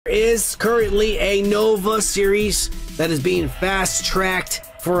is currently a Nova series that is being fast-tracked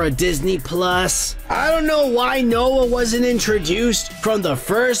for a Disney Plus. I don't know why Nova wasn't introduced from the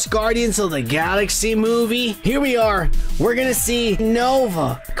first Guardians of the Galaxy movie. Here we are. We're gonna see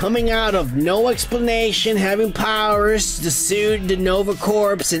Nova coming out of no explanation, having powers, the suit, the Nova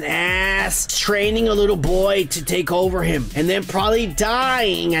corpse, and ass, training a little boy to take over him, and then probably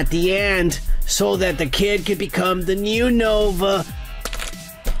dying at the end so that the kid could become the new Nova.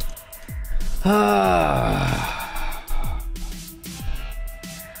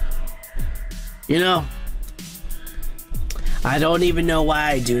 You know, I don't even know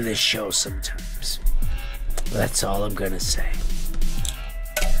why I do this show sometimes. That's all I'm gonna say.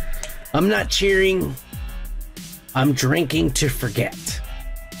 I'm not cheering. I'm drinking to forget.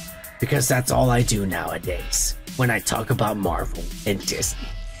 Because that's all I do nowadays when I talk about Marvel and Disney.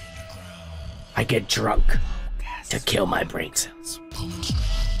 I get drunk to kill my brain cells.